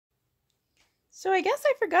So I guess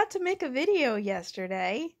I forgot to make a video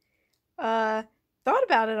yesterday. Uh, Thought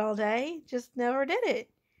about it all day, just never did it.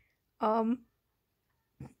 Um,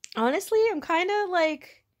 Honestly, I'm kind of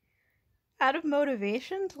like out of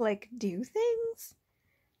motivation to like do things.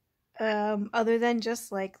 Other than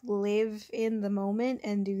just like live in the moment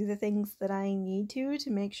and do the things that I need to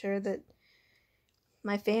make sure that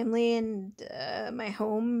my family and my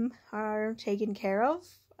home are taken care of.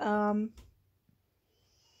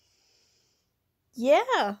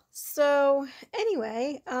 Yeah. So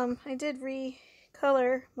anyway, I did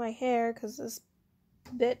recolor my hair because this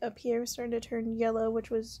bit up here was starting to turn yellow, which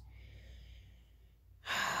was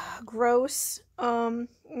gross.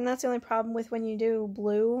 And that's the only problem with when you do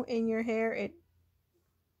blue in your hair, it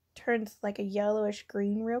turns like a yellowish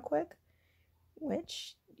green real quick,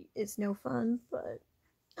 which is no fun, but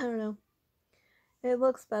I don't know. It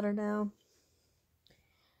looks better now.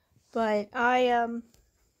 But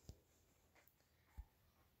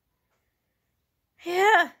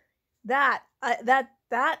yeah, that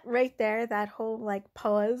right there, that whole like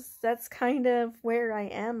pause, that's kind of where I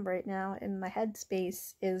am right now in my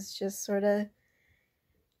headspace, is just sort of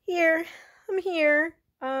here. I'm here.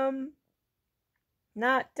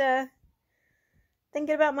 Not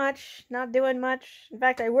thinking about much, not doing much. In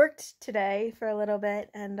fact, I worked today for a little bit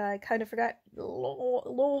and I kind of forgot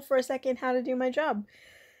lol for a second how to do my job.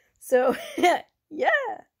 So, yeah,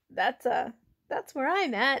 that's where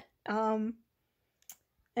I'm at.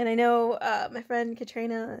 And I know my friend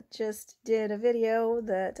Katrina just did a video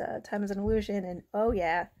that time is an illusion, and oh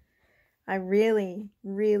yeah, I really,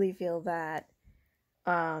 really feel that.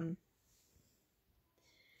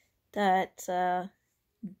 That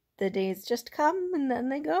the days just come and then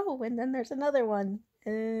they go, and then there's another one,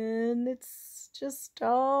 and it's just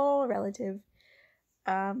all relative.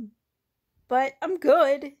 But I'm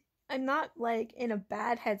good. I'm not like in a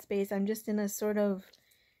bad headspace. I'm just in a sort of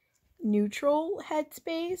neutral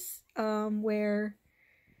headspace, where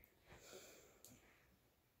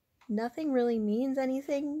nothing really means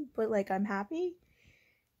anything, but like I'm happy.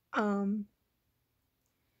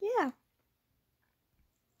 Yeah.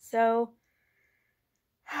 So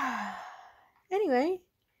anyway,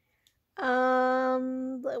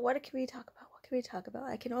 what can we talk about? What can we talk about?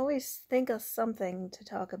 I can always think of something to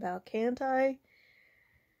talk about, can't I?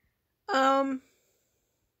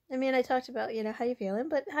 I mean, I talked about, how you feeling,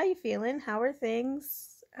 but how you feeling? How are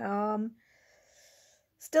things?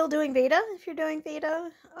 Still doing VEDA if you're doing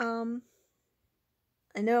VEDA. I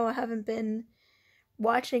know I haven't been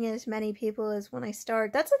watching as many people as when I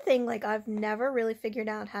start. That's a thing, like, I've never really figured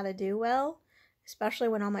out how to do well, especially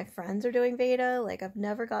when all my friends are doing VEDA. Like, I've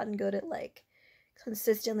never gotten good at, like,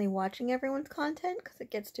 consistently watching everyone's content because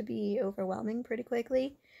it gets to be overwhelming pretty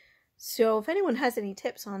quickly. So if anyone has any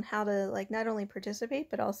tips on how to, like, not only participate,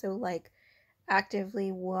 but also, like,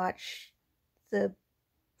 actively watch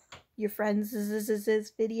your friends'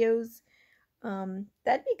 videos,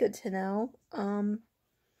 that'd be good to know.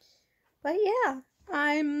 But yeah,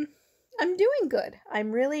 I'm doing good.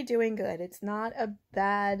 I'm really doing good. It's not a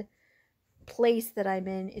bad place that I'm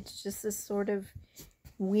in. It's just this sort of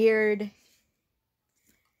weird,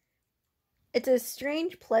 it's a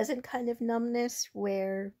strange, pleasant kind of numbness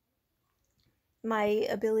where my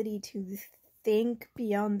ability to think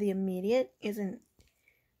beyond the immediate isn't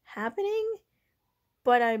happening,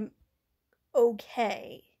 but I'm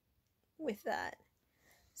okay with that.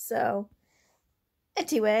 So,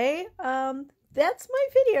 anyway, that's my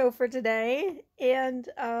video for today, and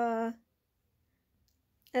I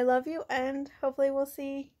love you, and hopefully we'll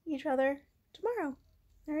see each other tomorrow.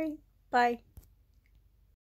 Alright, bye.